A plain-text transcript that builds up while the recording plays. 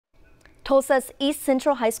Tulsa's East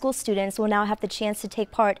Central High School students will now have the chance to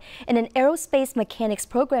take part in an aerospace mechanics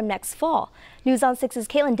program next fall. News on 6's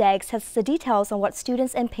Caitlin Daggs has the details on what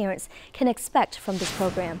students and parents can expect from this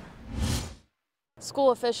program.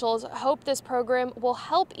 School officials hope this program will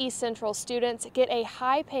help East Central students get a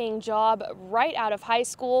high-paying job right out of high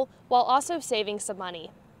school while also saving some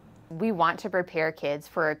money. We want to prepare kids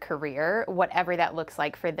for a career, whatever that looks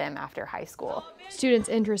like for them after high school. Students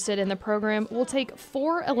interested in the program will take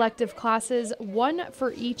 4 elective classes, 1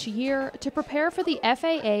 for each year, to prepare for the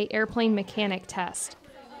FAA airplane mechanic test.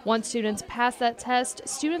 Once students pass that test,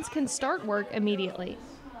 students can start work immediately.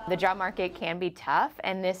 The job market can be tough,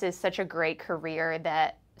 and this is such a great career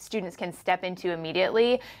that students can step into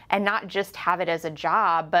immediately and not just have it as a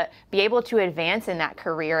job, but be able to advance in that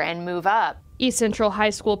career and move up. East Central High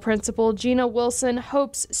School Principal Gina Wilson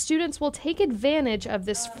hopes students will take advantage of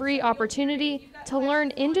this free opportunity to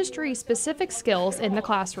learn industry-specific skills in the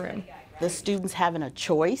classroom. The students having a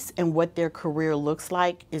choice in what their career looks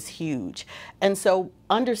like is huge. And so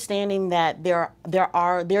understanding that there is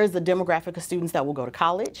a demographic of students that will go to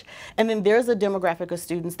college, and then there's a demographic of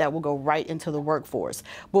students that will go right into the workforce.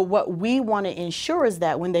 But what we want to ensure is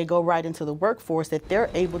that when they go right into the workforce, that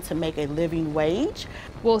they're able to make a living wage.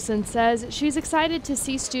 Wilson says she's excited to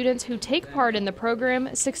see students who take part in the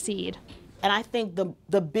program succeed. And I think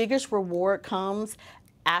the biggest reward comes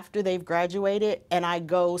after they've graduated and I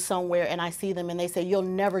go somewhere and I see them and they say, "You'll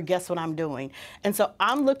never guess what I'm doing." And so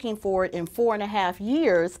I'm looking forward in 4.5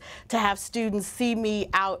 years to have students see me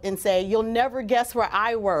out and say, "You'll never guess where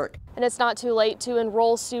I work." And it's not too late to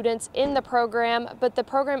enroll students in the program, but the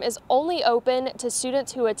program is only open to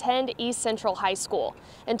students who attend East Central High School.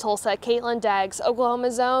 In Tulsa, Caitlin Daggs,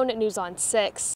 Oklahoma's Own, News on 6.